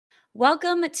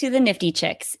Welcome to the Nifty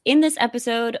Chicks. In this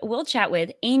episode, we'll chat with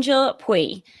Angel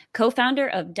Pui, co-founder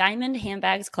of Diamond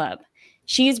Handbags Club.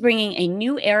 She is bringing a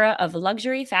new era of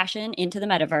luxury fashion into the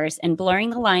metaverse and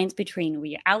blurring the lines between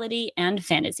reality and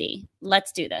fantasy.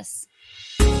 Let's do this.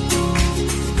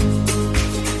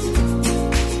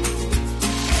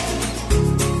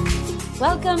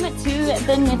 Welcome to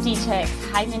the Nifty Chicks.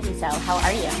 Hi, Mindy Cell. How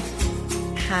are you?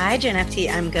 Hi, Jen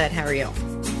FT. I'm good. How are you?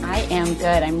 I am good.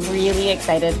 I'm really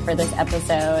excited for this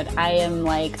episode. I am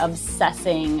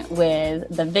obsessing with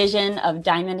the vision of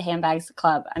Diamond Handbags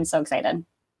Club. I'm so excited.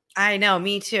 I know,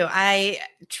 me too. I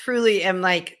truly am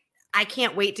I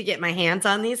can't wait to get my hands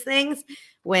on these things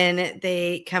when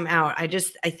they come out. I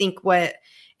think what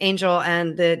Angel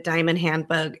and the Diamond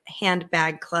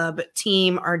Handbag Club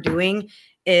team are doing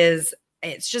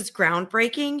it's just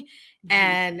groundbreaking. Mm-hmm.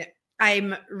 And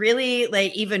I'm really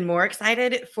even more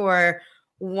excited for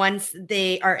once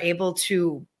they are able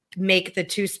to make the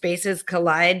two spaces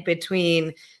collide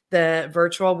between the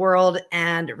virtual world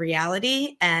and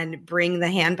reality and bring the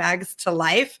handbags to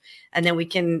life. And then we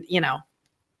can,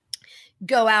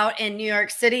 go out in New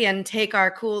York City and take our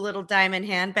cool little diamond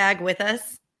handbag with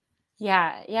us.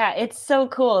 Yeah. It's so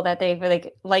cool that they've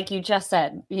like you just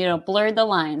said, blurred the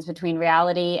lines between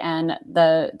reality and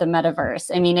the metaverse.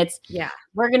 I mean,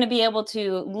 we're going to be able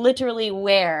to literally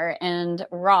wear and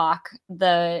rock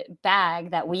the bag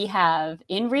that we have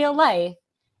in real life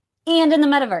and in the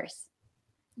metaverse.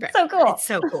 Right. So cool. It's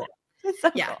so cool. It's so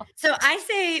yeah. Cool. So I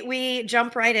say we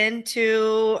jump right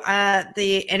into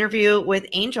the interview with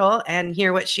Angel and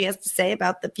hear what she has to say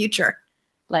about the future.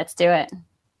 Let's do it.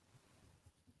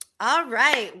 All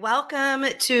right. Welcome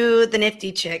to the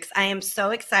Nifty Chicks. I am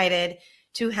so excited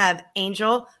to have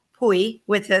Angel Pui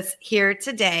with us here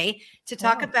today to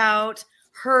talk about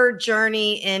her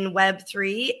journey in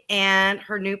Web3 and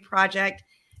her new project,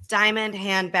 Diamond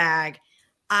Handbag.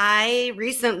 I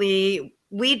recently,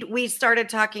 we started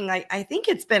talking, I think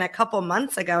it's been a couple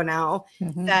months ago now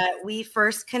that we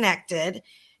first connected,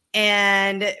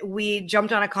 and we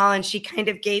jumped on a call and she kind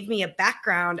of gave me a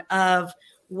background of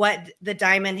what the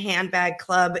Diamond Handbag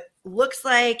Club looks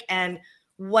like and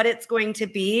what it's going to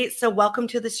be. So welcome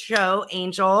to the show,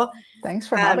 Angel. Thanks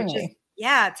for having me.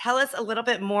 Yeah, tell us a little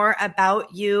bit more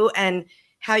about you and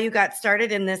how you got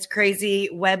started in this crazy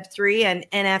Web3 and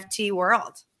NFT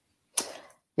world.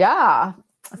 Yeah,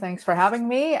 thanks for having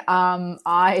me. I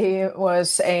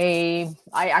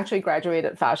actually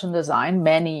graduated fashion design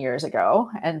many years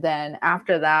ago. And then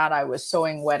after that, I was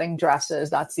sewing wedding dresses.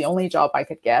 That's the only job I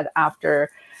could get after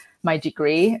my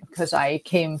degree, because I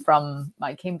came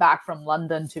back from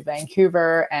London to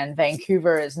Vancouver, and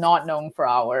Vancouver is not known for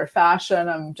our fashion.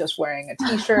 I'm just wearing a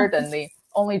t-shirt and the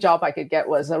only job I could get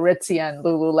was Aritzia and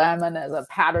Lululemon as a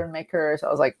pattern maker. So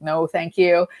I was like, no, thank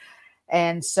you.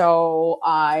 And so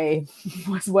I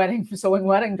was sewing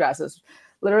wedding dresses,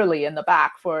 literally in the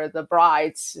back for the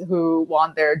brides who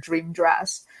want their dream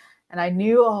dress. And I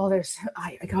knew,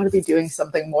 I got to be doing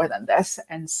something more than this.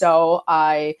 And so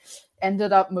I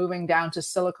ended up moving down to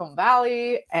Silicon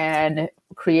Valley and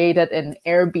created an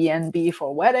Airbnb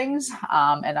for weddings.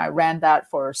 And I ran that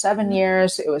for 7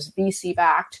 years. It was VC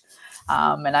backed.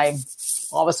 And I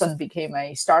all of a sudden became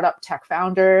a startup tech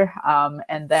founder.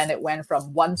 And then it went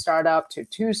from one startup to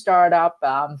two startup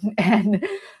and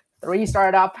three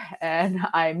startup. And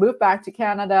I moved back to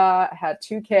Canada, had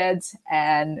 2 kids,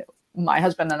 and my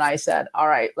husband and I said, all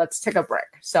right, let's take a break.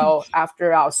 So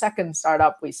after our second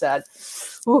startup, we said,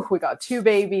 we got 2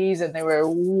 babies and they were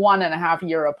 1.5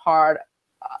 years apart.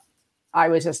 I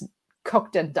was just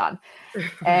cooked and done.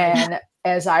 And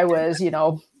as I was,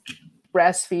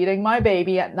 breastfeeding my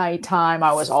baby at nighttime,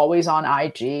 I was always on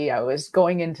IG. I was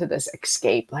going into this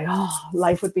escape,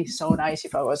 life would be so nice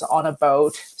if I was on a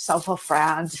boat, south of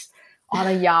France, on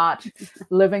a yacht,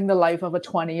 living the life of a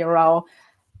 20-year-old.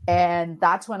 And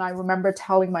that's when I remember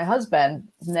telling my husband,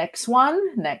 next one,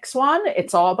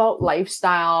 it's all about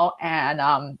lifestyle. And,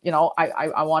 I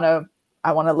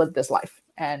want to live this life.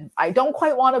 And I don't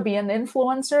quite want to be an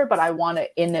influencer, but I want to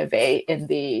innovate in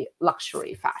the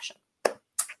luxury fashion.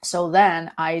 So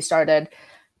then I started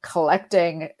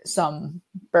collecting some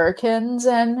Birkins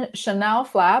and Chanel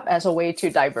flap as a way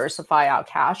to diversify our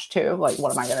cash too. What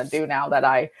am I going to do now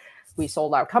that we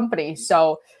sold our company?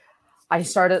 So I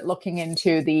started looking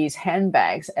into these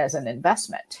handbags as an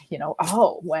investment.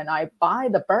 When I buy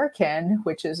the Birkin,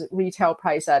 which is retail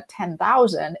price at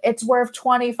 $10,000, it's worth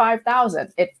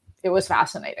 $25,000. It was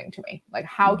fascinating to me.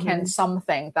 How can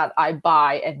something that I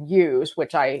buy and use,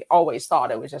 which I always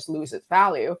thought it would just lose its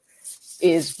value,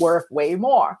 is worth way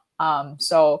more.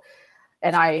 So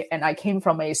And I came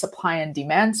from a supply and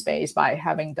demand space by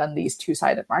having done these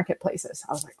two-sided marketplaces.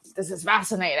 I was like, this is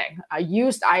fascinating. A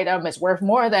used item is worth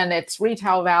more than its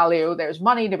retail value. There's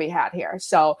money to be had here.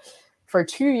 So for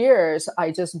 2 years,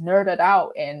 I just nerded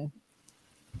out in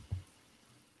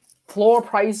floor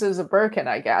prices of Birkin,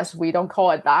 I guess. We don't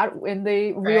call it that in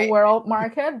the real world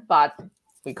market, but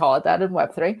we call it that in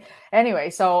Web3.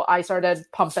 Anyway, so I started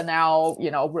pumping out,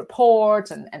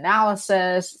 reports and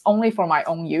analysis only for my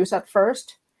own use at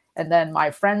first. And then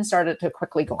my friends started to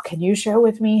quickly go, can you share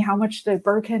with me how much the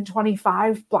Birkin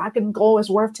 25 black and gold is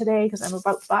worth today? Because I'm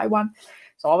about to buy one.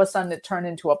 So all of a sudden it turned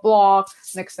into a blog.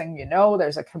 Next thing you know,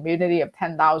 there's a community of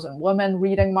 10,000 women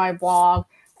reading my blog.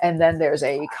 And then there's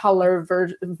a color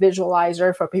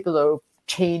visualizer for people to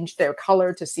change their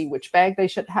color to see which bag they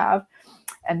should have.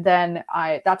 And then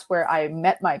that's where I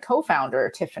met my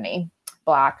co-founder, Tiffany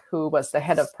Black, who was the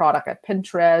head of product at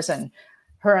Pinterest. And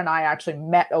her and I actually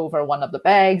met over one of the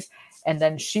bags. And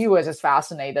then she was as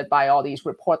fascinated by all these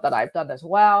reports that I've done as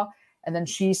well. And then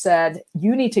she said,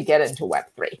 you need to get into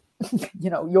Web3.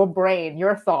 Your brain,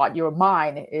 your thought, your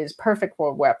mind is perfect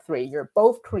for Web3. You're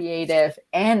both creative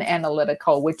and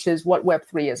analytical, which is what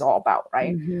Web3 is all about,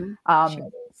 right? Mm-hmm.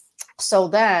 So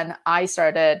then I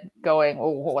started going, oh,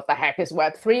 what the heck is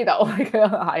Web3 though? Like,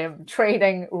 I am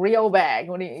trading real bag.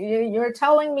 When you're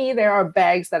telling me there are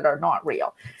bags that are not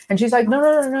real. And she's like,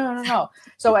 no.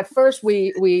 So at first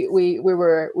we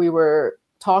were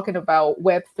talking about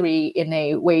Web3 in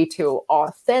a way to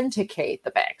authenticate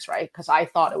the bags, right? Because I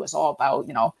thought it was all about,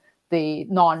 the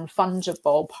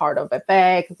non-fungible part of a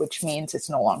bag, which means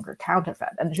it's no longer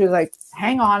counterfeit. And she was like,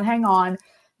 hang on.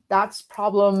 That's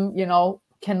problem,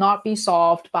 cannot be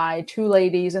solved by two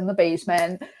ladies in the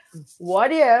basement.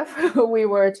 What if we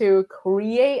were to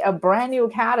create a brand new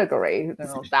category?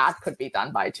 That could be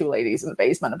done by two ladies in the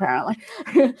basement, apparently.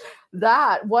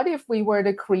 What if we were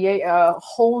to create a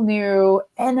whole new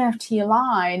NFT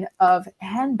line of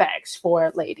handbags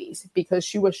for ladies? Because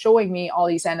she was showing me all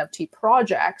these NFT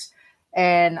projects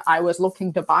and I was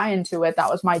looking to buy into it.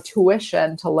 That was my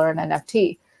tuition to learn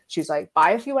NFT. She's like, buy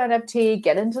a few NFT,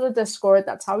 get into the Discord.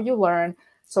 That's how you learn.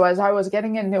 So as I was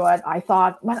getting into it, I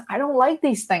thought, man, I don't like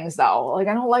these things though. Like,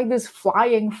 I don't like this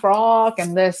flying frog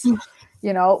and this, I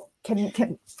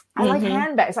like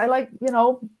handbags. I like,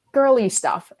 girly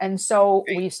stuff. And so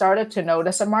we started to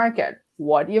notice a market.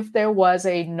 What if there was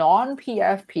a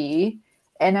non-PFP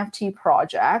NFT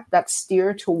project that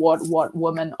steered toward what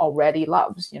women already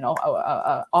loves,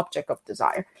 a object of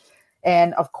desire.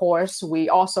 And of course, we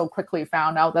also quickly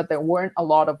found out that there weren't a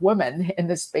lot of women in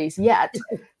this space yet.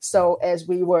 So as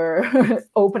we were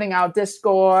opening our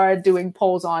Discord, doing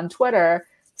polls on Twitter,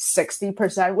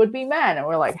 60% would be men. And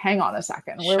we're like, hang on a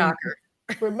second.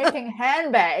 We're making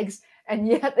handbags, and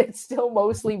yet it's still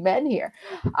mostly men here.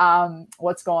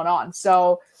 What's going on?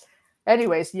 So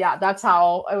anyways, yeah, that's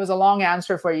how, it was a long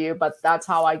answer for you, but that's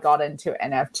how I got into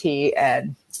NFT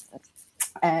and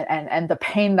the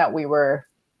pain that we were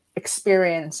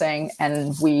experiencing,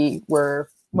 and we were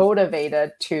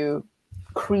motivated to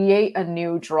create a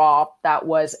new drop that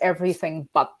was everything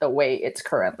but the way it's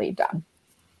currently done.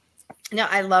 No,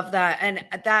 I love that. And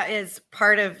that is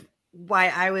part of why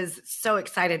I was so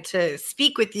excited to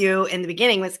speak with you in the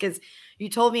beginning, was because you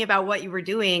told me about what you were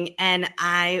doing. And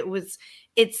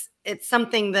it's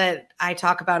something that I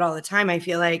talk about all the time. I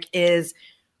feel like is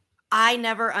I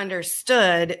never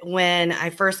understood when I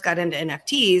first got into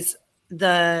NFTs,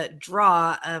 the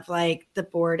draw of like the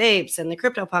Bored Apes and the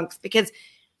CryptoPunks, because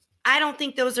I don't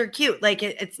think those are cute. Like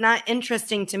it's not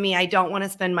interesting to me. I don't want to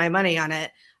spend my money on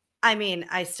it. I mean,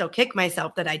 I still kick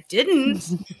myself that I didn't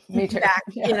Me too. back,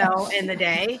 in the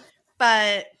day,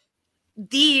 but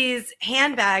these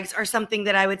handbags are something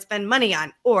that I would spend money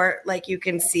on. Or like you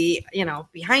can see,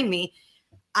 behind me,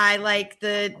 I like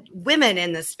the women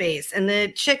in the space and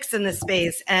the chicks in the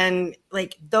space, and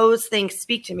like those things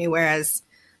speak to me. Whereas,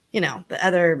 the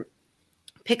other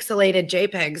pixelated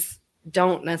JPEGs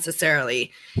don't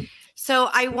necessarily. So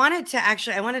I wanted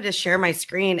to share my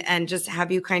screen and just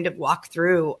have you kind of walk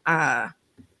through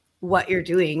what you're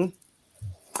doing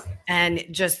and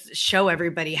just show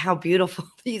everybody how beautiful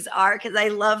these are, because I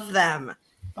love them.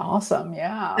 Awesome.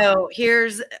 Yeah. So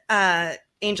here's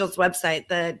Angel's website,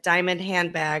 the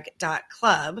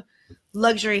diamondhandbag.club,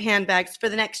 luxury handbags for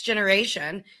the next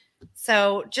generation.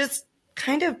 So just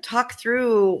kind of talk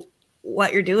through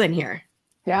what you're doing here.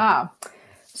 Yeah.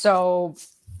 So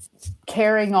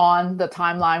carrying on the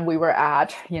timeline we were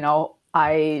at,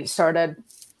 I started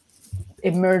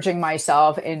immersing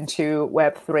myself into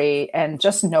Web3 and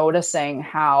just noticing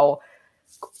how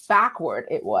backward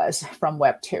it was from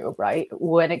Web 2, right?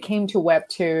 When it came to Web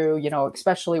 2,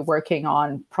 especially working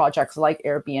on projects like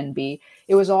Airbnb,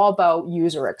 it was all about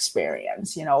user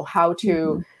experience, how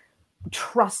to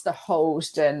trust the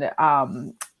host and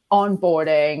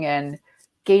onboarding and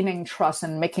gaining trust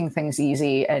and making things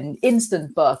easy and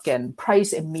instant book and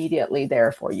price immediately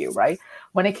there for you, right?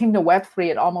 When it came to Web3,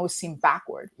 it almost seemed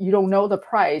backward. You don't know the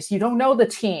price. You don't know the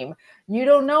team. You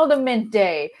don't know the mint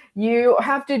day. You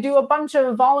have to do a bunch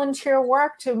of volunteer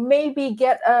work to maybe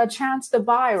get a chance to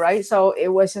buy, right? So it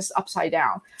was just upside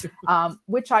down,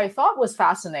 which I thought was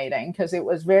fascinating because it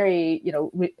was very,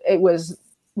 it was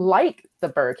like the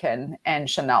Birkin and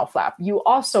Chanel flap. You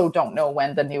also don't know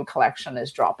when the new collection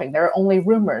is dropping. There are only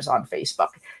rumors on Facebook.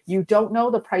 You don't know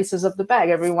the prices of the bag.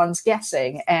 Everyone's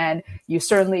guessing. And you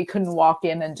certainly couldn't walk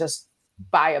in and just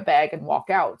buy a bag and walk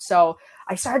out. So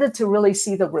I started to really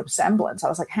see the resemblance. I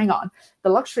was like, hang on, the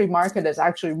luxury market is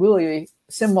actually really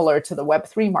similar to the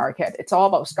Web3 market. It's all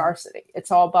about scarcity.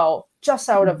 It's all about just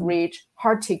out of reach,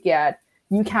 hard to get.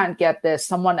 You can't get this.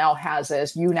 Someone else has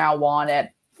this. You now want it.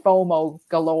 FOMO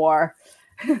galore,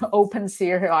 open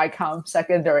seer, here I come,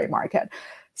 secondary market.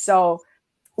 So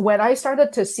when I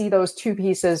started to see those two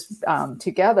pieces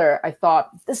together, I thought,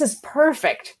 this is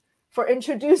perfect for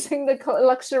introducing the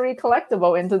luxury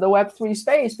collectible into the Web3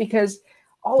 space, because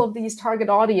all of these target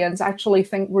audience actually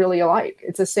think really alike.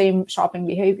 It's the same shopping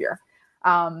behavior.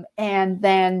 And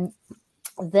then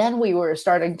we were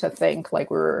starting to think,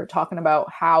 like we were talking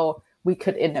about, how we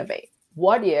could innovate.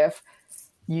 What if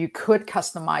you could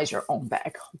customize your own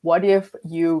bag? What if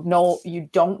you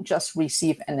don't just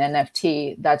receive an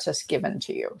NFT that's just given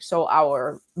to you? So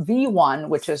our V1,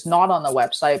 which is not on the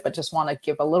website, but just want to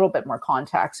give a little bit more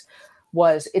context,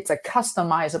 it's a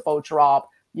customizable drop.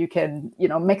 You can,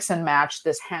 mix and match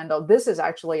this handle. This is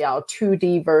actually our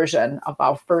 2D version of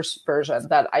our first version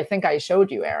that I think I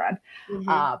showed you, Erin.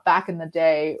 Back in the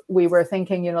day, we were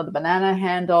thinking, the banana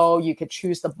handle, you could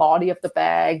choose the body of the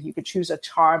bag, you could choose a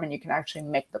charm, and you can actually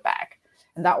make the bag.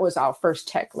 And that was our first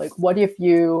tech. Like, what if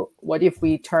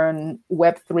we turn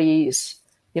Web3's,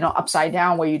 upside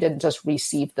down, where you didn't just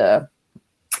receive the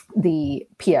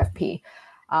PFP?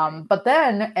 But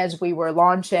then as we were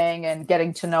launching and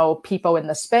getting to know people in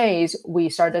the space, we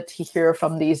started to hear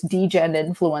from these degen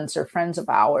influencer friends of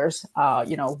ours,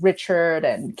 Richard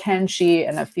and Kenshi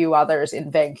and a few others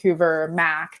in Vancouver,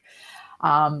 Mac.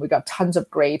 We got tons of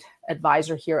great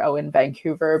advisor here out in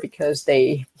Vancouver because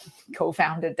they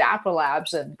co-founded Dapper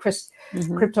Labs and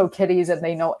CryptoKitties, and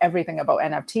they know everything about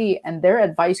NFT. And their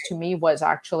advice to me was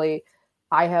actually,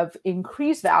 I have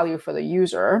increased value for the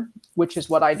user, which is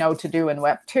what I know to do in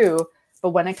Web 2.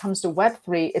 But when it comes to Web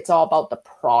 3, it's all about the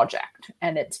project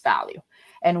and its value.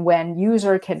 And when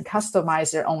user can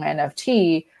customize their own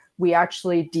NFT, we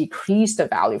actually decrease the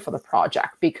value for the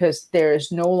project because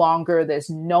there's no longer this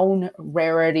known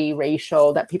rarity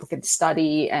ratio that people can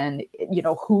study, and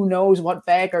who knows what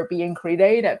bag are being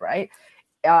created, right?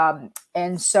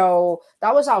 And so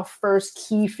that was our first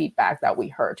key feedback that we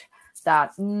heard.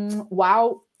 That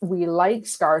while we like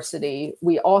scarcity,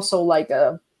 we also like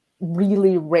a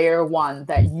really rare one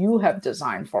that you have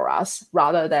designed for us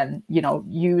rather than,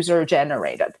 user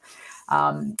generated.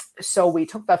 So we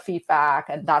took the feedback,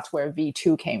 and that's where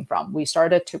V2 came from. We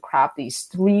started to craft these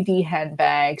 3D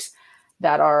handbags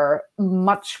that are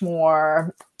much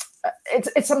more,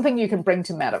 it's something you can bring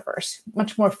to metaverse,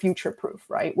 much more future-proof,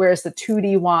 right? Whereas the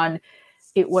 2D one,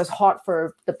 it was hot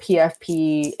for the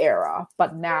PFP era,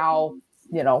 but now,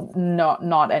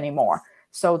 not anymore.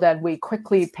 So then we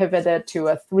quickly pivoted to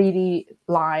a 3D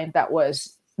line that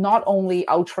was not only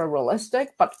ultra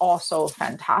realistic, but also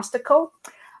fantastical.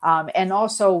 And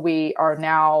also we are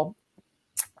now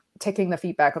taking the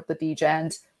feedback of the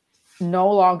degens,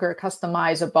 no longer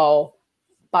customizable,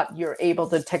 but you're able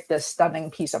to take this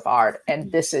stunning piece of art, and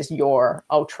this is your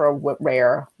ultra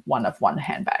rare one-of-one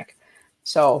handbag.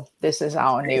 So this is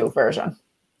our new version.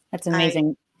 That's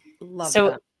amazing. I love so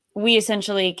that. We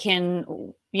essentially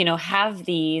can, have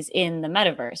these in the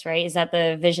metaverse, right? Is that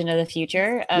the vision of the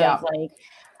future of like,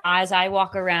 as I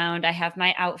walk around, I have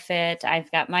my outfit,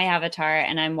 I've got my avatar,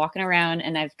 and I'm walking around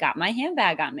and I've got my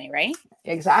handbag on me, right?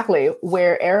 Exactly.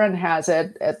 Where Erin has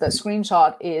it at the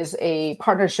screenshot is a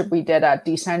partnership we did at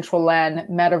Decentraland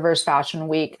Metaverse Fashion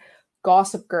Week.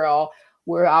 Gossip Girl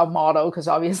were our model, because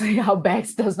obviously our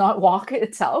bags does not walk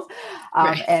itself.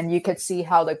 Right. And you could see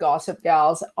how the Gossip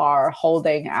Gals are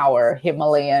holding our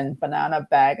Himalayan banana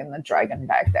bag and the dragon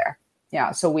bag there.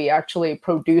 Yeah, so we actually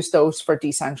produced those for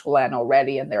Decentraland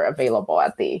already, and they're available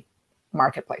at the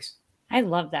marketplace. I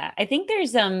love that. I think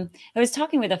there's I was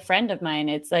talking with a friend of mine.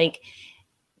 It's like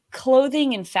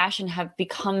clothing and fashion have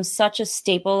become such a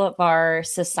staple of our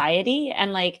society.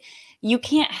 And like, you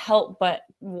can't help but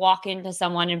walk into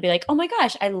someone and be like, oh my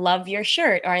gosh, I love your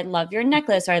shirt, or I love your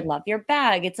necklace, or I love your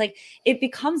bag. It's like, it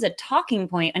becomes a talking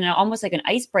point and almost like an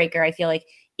icebreaker, I feel like,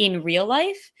 in real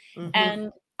life.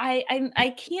 And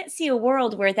I can't see a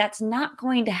world where that's not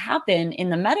going to happen in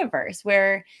the metaverse,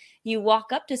 where you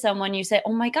walk up to someone, you say,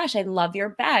 oh my gosh, I love your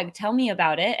bag, tell me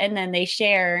about it. And then they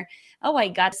share, oh, I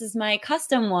got, this is my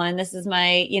custom one, this is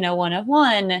my, one of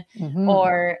one,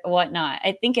 or whatnot.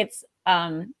 I think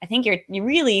you're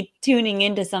really tuning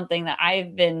into something that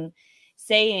I've been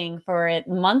saying for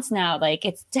months now. Like,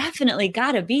 it's definitely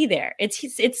got to be there.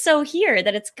 It's so here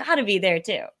that it's got to be there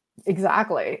too.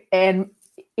 Exactly. And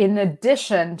in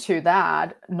addition to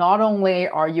that, not only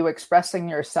are you expressing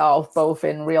yourself both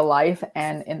in real life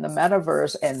and in the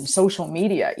metaverse and social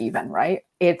media even, right?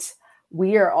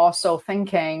 We are also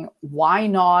thinking, why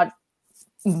not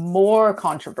more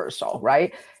controversial,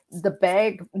 right? The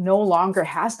bag no longer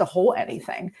has to hold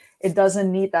anything. It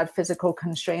doesn't need that physical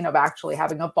constraint of actually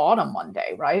having a bottom one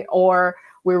day, right? Or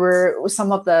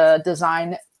some of the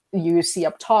design you see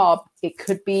up top, it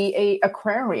could be a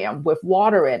aquarium with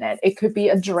water in it. It could be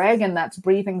a dragon that's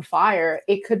breathing fire.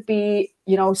 It could be,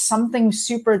 something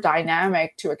super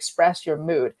dynamic to express your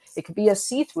mood. It could be a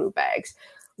see-through bags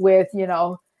with,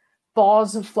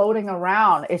 balls floating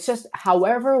around. It's just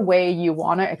however way you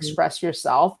want to express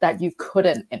yourself that you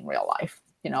couldn't in real life.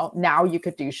 Now you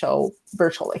could do so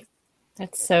virtually.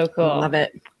 That's so cool. I love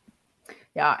it.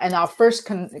 Yeah. And our first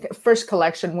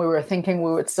collection, we were thinking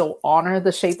we would still honor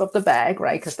the shape of the bag,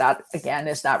 right? Because that, again,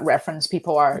 is that reference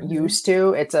people are used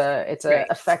to. It's a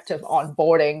effective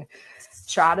onboarding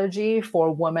strategy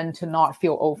for women to not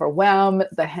feel overwhelmed.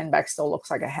 The handbag still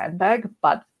looks like a handbag,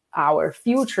 but our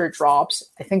future drops,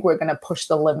 I think we're going to push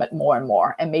the limit more and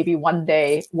more. And maybe one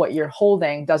day what you're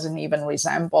holding doesn't even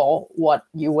resemble what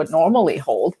you would normally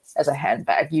hold as a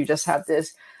handbag. You just have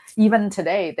this. Even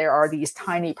today, there are these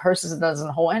tiny purses that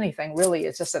doesn't hold anything. Really,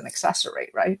 it's just an accessory,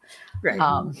 right? Right.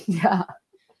 Yeah.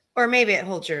 Or maybe it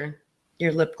holds your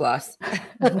lip gloss.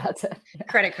 That's it. Yeah.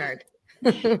 Credit card.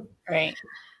 Right.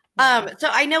 So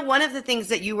I know one of the things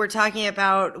that you were talking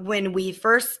about when we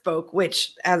first spoke,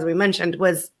 which, as we mentioned,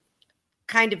 was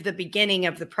kind of the beginning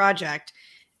of the project,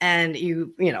 and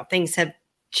things have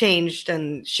changed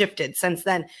and shifted since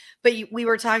then. But we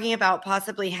were talking about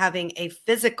possibly having a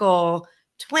physical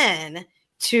twin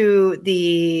to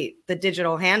the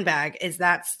digital handbag. Is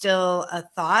that still a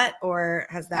thought, or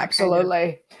has that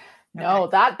absolutely no,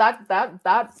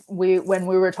 that when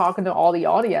we were talking to all the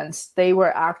audience, they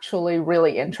were actually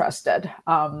really interested.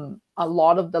 A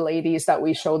lot of the ladies that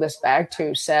we show this bag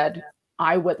to said,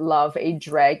 I would love a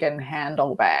dragon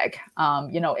handle bag.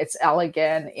 It's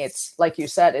elegant. It's like you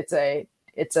said, it's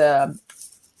a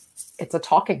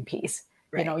talking piece.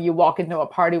 Right. You walk into a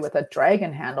party with a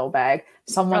dragon handle bag,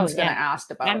 someone's going to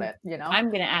ask about it. I'm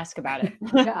going to ask about it.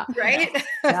 Yeah. Right.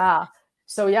 Yeah.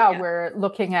 So we're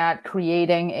looking at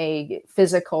creating a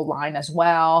physical line as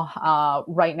well.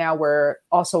 Right now, we're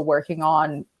also working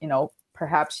on,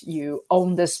 perhaps you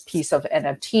own this piece of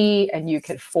NFT and you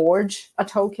could forge a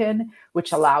token,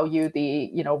 which allow you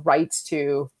the, rights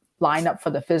to line up for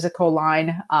the physical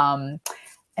line.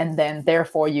 And then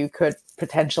therefore you could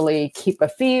potentially keep a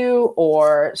few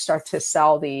or start to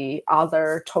sell the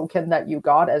other token that you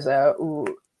got as a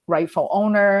rightful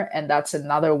owner. And that's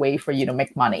another way for you to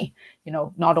make money.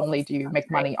 Not only do you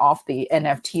make money off the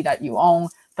NFT that you own,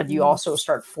 but you also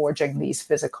start forging these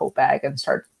physical bags and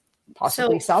start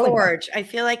possibly selling forge them. I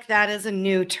feel like that is a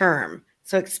new term.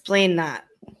 So explain that.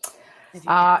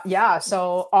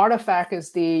 So Artifact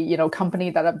is the company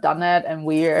that have done it, and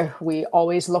we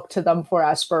always look to them for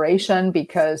aspiration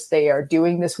because they are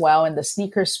doing this well in the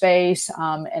sneaker space,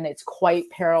 and it's quite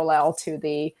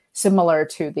similar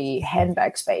to the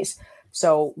handbag space.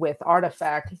 So with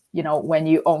Artifact, when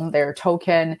you own their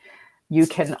token, you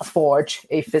can forge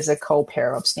a physical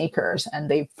pair of sneakers, and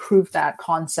they proved that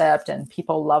concept, and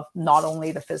people love not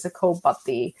only the physical but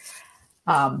the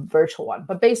virtual one.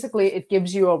 But basically it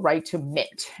gives you a right to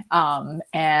mint,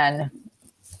 and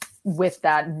with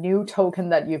that new token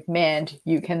that you've mint,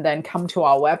 you can then come to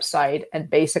our website and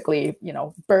basically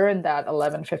burn that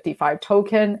 1155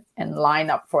 token and line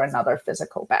up for another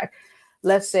physical bag.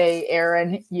 Let's say,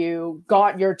 Erin, you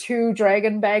got your 2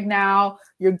 dragon bag now,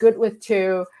 you're good with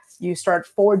 2, you start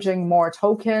forging more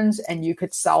tokens, and you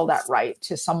could sell that right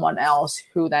to someone else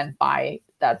who then buy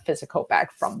that physical bag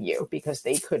from you because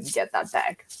they couldn't get that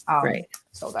bag. Right.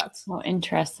 So that's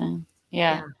interesting.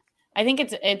 Yeah. I think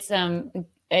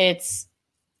it's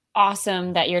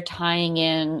awesome that you're tying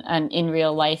in an in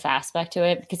real life aspect to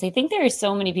it, because I think there are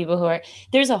so many people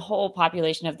there's a whole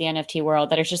population of the NFT world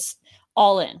that are just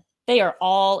all in. They are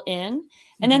all in.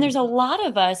 And then there's a lot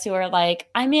of us who are like,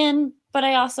 I'm in, but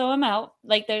I also am out.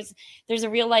 Like there's a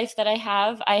real life that I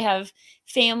have. I have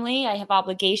family, I have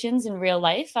obligations in real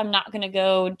life. I'm not going to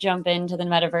go jump into the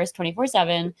metaverse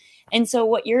 24/7. And so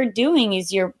what you're doing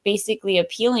is you're basically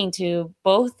appealing to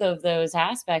both of those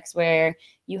aspects, where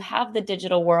you have the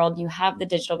digital world, you have the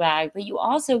digital bag, but you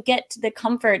also get to the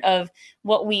comfort of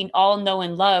what we all know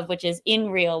and love, which is in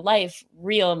real life,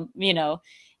 real,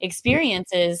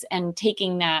 experiences, and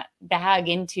taking that bag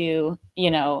into,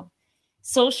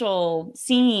 social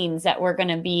scenes that we're going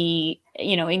to be,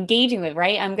 engaging with,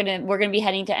 right? We're going to be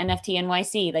heading to NFT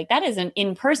NYC. Like that isn't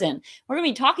in person. We're going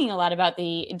to be talking a lot about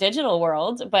the digital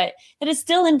world, but it is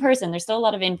still in person. There's still a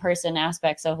lot of in-person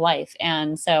aspects of life.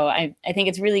 And so I think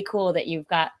it's really cool that you've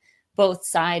got both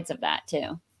sides of that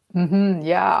too.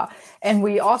 Yeah. And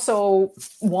we also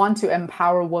want to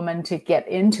empower women to get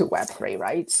into Web3,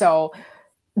 right? So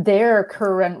their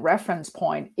current reference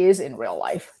point is in real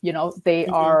life. They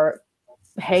are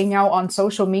hang out on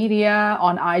social media,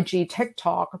 on IG,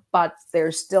 TikTok, but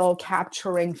they're still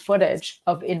capturing footage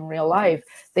of in real life.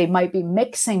 They might be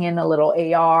mixing in a little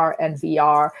AR and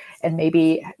VR, and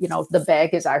maybe, the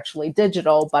bag is actually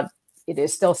digital, but it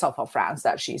is still South of France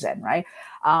that she's in, right?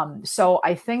 So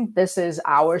I think this is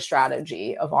our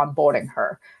strategy of onboarding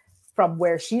her from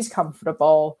where she's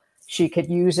comfortable. She could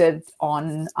use it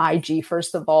on IG.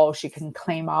 First of all, she can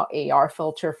claim out AR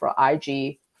filter for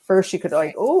IG. First, she could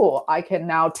I can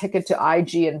now take it to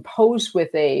IG and pose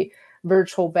with a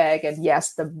virtual bag. And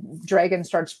yes, the dragon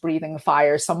starts breathing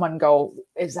fire. Someone go,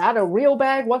 is that a real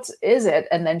bag? What is it?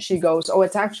 And then she goes, oh,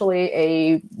 it's actually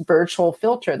a virtual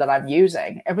filter that I'm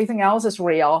using. Everything else is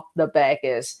real. The bag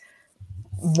is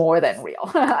more than real.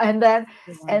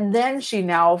 and then she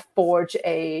now forged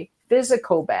a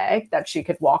physical bag that she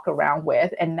could walk around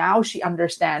with. And now she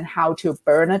understands how to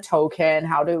burn a token,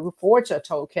 how to forge a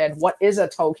token, what is a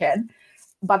token.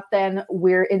 But then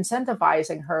we're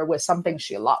incentivizing her with something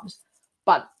she loves.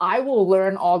 But I will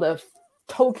learn all the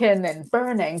token and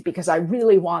burning because I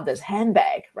really want this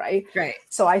handbag, right? Right.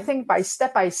 So I think by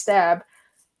step,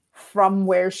 from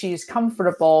where she's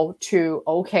comfortable to,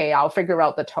 okay, I'll figure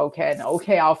out the token.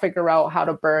 Okay, I'll figure out how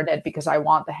to burn it because I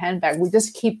want the handbag. We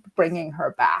just keep bringing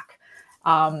her back.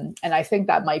 And I think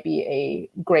that might be a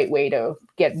great way to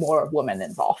get more women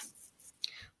involved.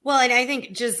 Well, and I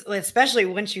think just especially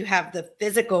once you have the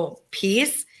physical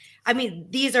piece, I mean,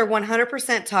 these are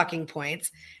 100% talking points.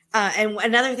 And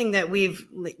another thing that we've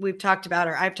talked about,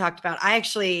 or I've talked about, I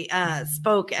actually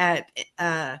spoke at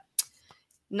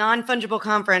non-fungible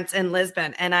conference in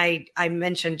Lisbon. And I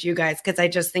mentioned you guys because I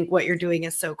just think what you're doing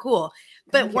is so cool.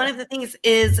 But one of the things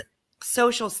is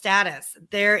social status.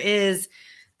 There is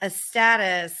a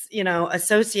status,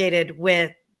 associated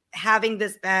with having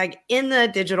this bag in the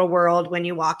digital world when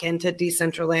you walk into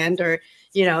Decentraland or,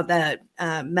 the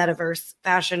Metaverse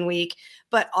Fashion Week,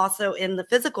 but also in the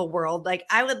physical world. Like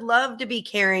I would love to be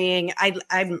carrying,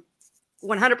 I'm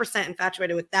 100%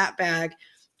 infatuated with that bag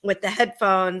with the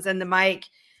headphones and the mic.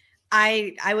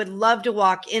 I would love to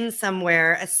walk in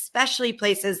somewhere, especially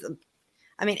places,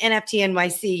 I mean, NFT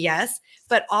NYC, yes,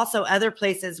 but also other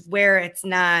places where it's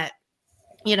not,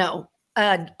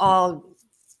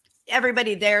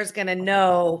 everybody there is going to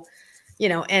know,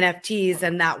 NFTs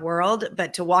and that world,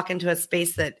 but to walk into a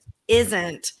space that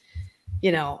isn't,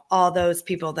 all those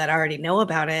people that already know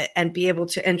about it and be able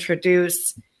to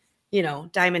introduce,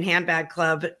 Diamond Handbag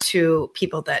Club to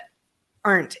people that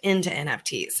aren't into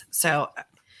NFTs. So,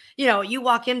 you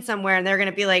walk in somewhere and they're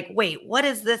going to be like, wait, what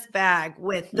is this bag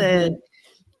with the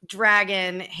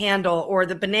dragon handle or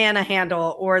the banana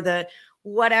handle or the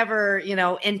whatever,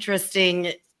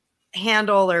 interesting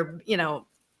handle or,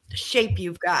 shape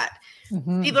you've got?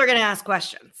 People are going to ask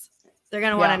questions. They're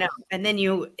going to want to know. And then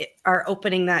you are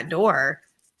opening that door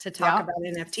to talk about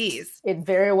NFTs. It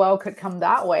very well could come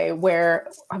that way. Where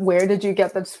did you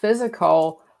get this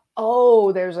physical?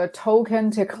 Oh, there's a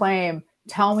token to claim.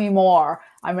 Tell me more.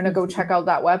 I'm going to go check out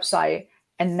that website.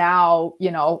 And now,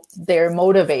 they're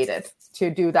motivated to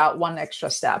do that one extra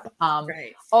step.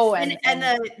 Right. Oh, and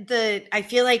the I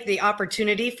feel like the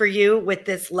opportunity for you with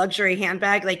this luxury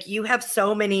handbag, like you have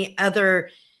so many other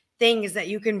things that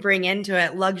you can bring into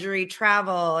it, luxury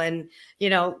travel and,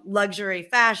 luxury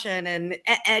fashion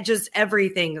and just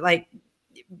everything, like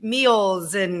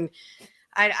meals and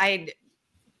I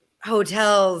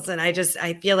hotels. And I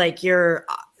feel like you're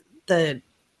the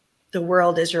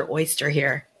world is your oyster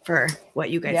here for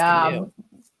what you guys can do.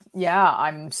 Yeah,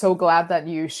 I'm so glad that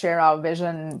you share our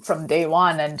vision from day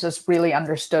one and just really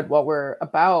understood what we're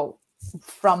about.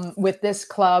 With this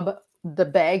club, the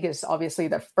bag is obviously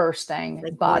the first thing,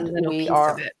 like but one little we piece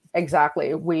are of it.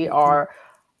 exactly we are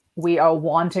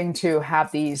wanting to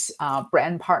have these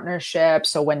brand partnerships.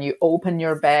 So when you open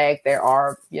your bag, there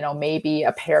are, maybe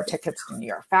a pair of tickets to New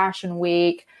York Fashion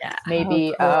Week,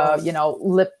 maybe cool.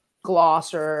 Lip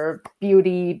gloss or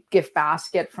beauty gift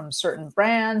basket from certain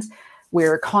brands.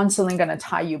 We're constantly going to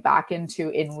tie you back into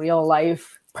in real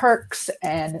life perks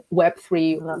and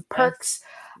Web3 perks.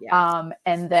 Yeah.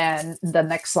 And then the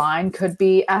next line could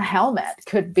be a helmet,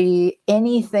 could be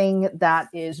anything that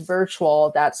is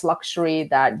virtual, that's luxury,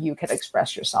 that you could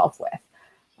express yourself with.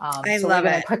 So we're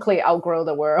going to quickly outgrow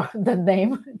the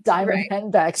name Diamond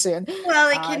Handbag soon. Well,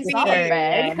 it can be a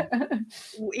bag,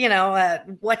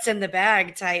 what's in the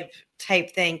bag type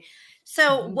thing.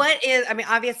 So what is,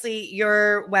 obviously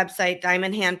your website,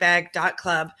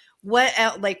 diamondhandbag.club. What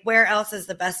else, where else is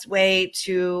the best way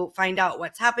to find out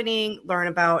what's happening, learn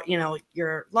about,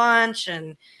 your launch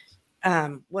and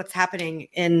what's happening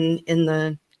in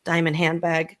the Diamond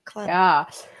Handbag Club? Yeah,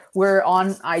 we're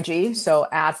on IG, so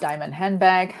at Diamond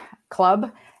Handbag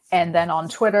Club. And then on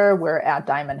Twitter, we're at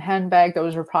Diamond Handbag.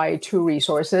 Those are probably 2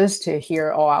 resources to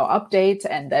hear all our updates,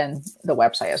 and then the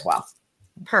website as well.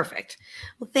 Perfect.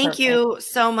 Well, thank you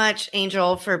so much,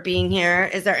 Angel, for being here.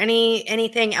 Is there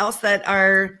anything else that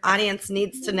our audience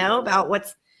needs to know about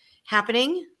what's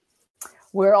happening?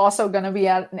 We're also going to be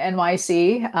at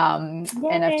NYC,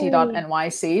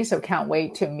 NFT.NYC. So can't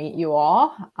wait to meet you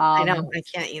all. I know, I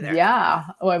can't either. Yeah,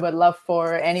 I would love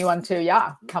for anyone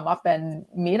to, come up and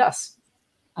meet us.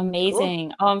 Amazing.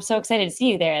 Cool. Oh, I'm so excited to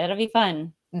see you there. That'll be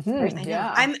fun. Mm-hmm.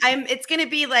 Yeah. It's going to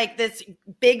be like this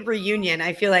big reunion,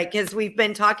 I feel like, because we've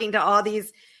been talking to all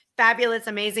these fabulous,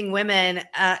 amazing women,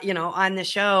 on the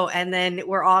show. And then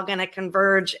we're all going to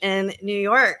converge in New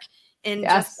York in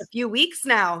just a few weeks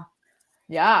now.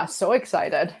 Yeah. So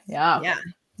excited. Yeah. Yeah.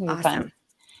 Awesome. Fun.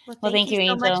 Well, thank you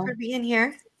so much for being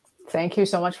here. Thank you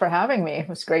so much for having me. It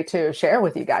was great to share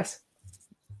with you guys.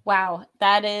 Wow.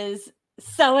 That is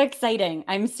so exciting.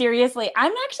 I'm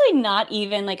actually not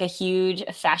even like a huge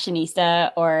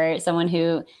fashionista or someone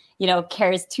who,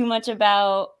 cares too much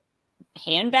about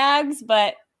handbags,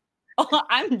 but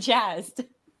I'm jazzed.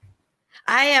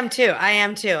 I am too.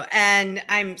 And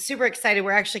I'm super excited.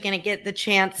 We're actually going to get the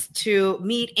chance to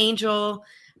meet Angel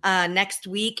next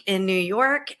week in New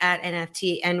York at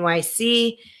NFT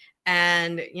NYC.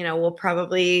 And, we'll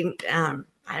probably,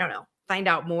 find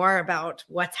out more about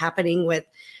what's happening with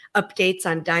updates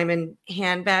on Diamond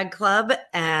Handbag Club,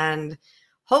 and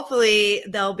hopefully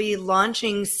they'll be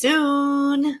launching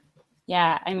soon.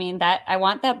 Yeah, I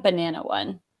want that banana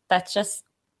one. That's just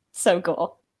so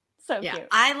cool. So cute.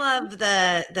 I love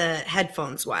the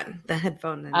headphones one. The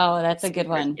headphone. Oh, that's a good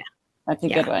one. Yeah. That's a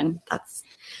good one.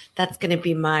 That's going to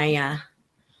be my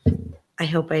I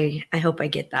hope I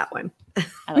get that one.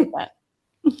 I like that.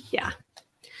 Yeah.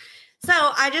 So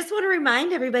I just want to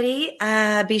remind everybody,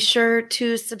 be sure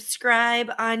to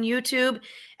subscribe on YouTube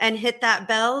and hit that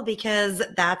bell, because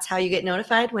that's how you get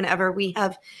notified whenever we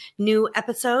have new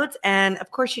episodes. And of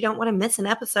course, you don't want to miss an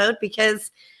episode, because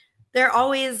they're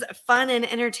always fun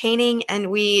and entertaining.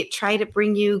 And we try to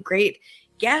bring you great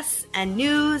guests and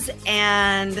news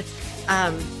and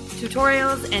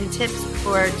tutorials and tips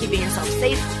for keeping yourself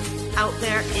safe out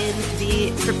there in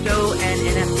the crypto and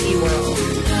NFT world.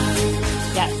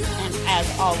 Yes. As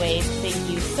always, thank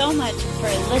you so much for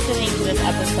listening to this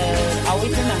episode.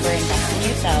 Always remember, invest in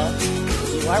yourself.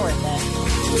 You are worth it.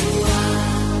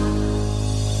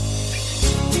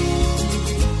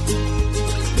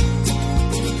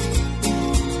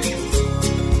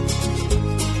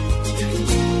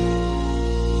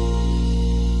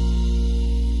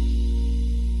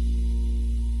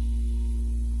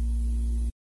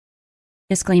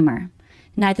 Disclaimer.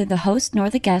 Neither the host nor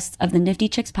the guests of the Nifty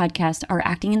Chicks podcast are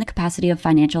acting in the capacity of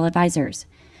financial advisors.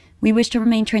 We wish to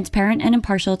remain transparent and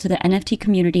impartial to the NFT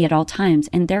community at all times,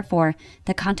 and therefore,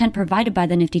 the content provided by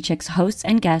the Nifty Chicks hosts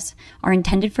and guests are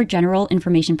intended for general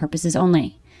information purposes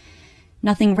only.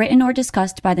 Nothing written or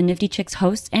discussed by the Nifty Chicks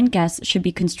hosts and guests should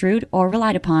be construed or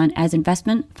relied upon as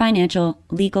investment, financial,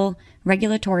 legal,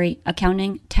 regulatory,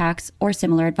 accounting, tax, or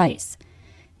similar advice.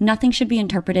 Nothing should be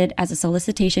interpreted as a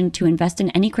solicitation to invest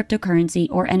in any cryptocurrency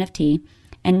or NFT,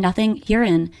 and nothing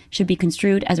herein should be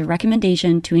construed as a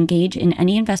recommendation to engage in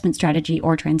any investment strategy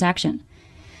or transaction.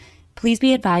 Please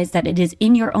be advised that it is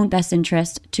in your own best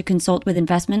interest to consult with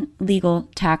investment, legal,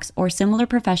 tax, or similar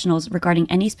professionals regarding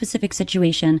any specific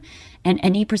situation and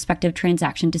any prospective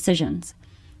transaction decisions.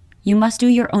 You must do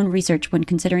your own research when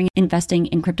considering investing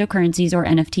in cryptocurrencies or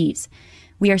NFTs.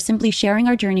 We are simply sharing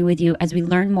our journey with you as we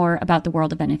learn more about the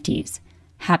world of NFTs.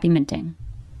 Happy minting.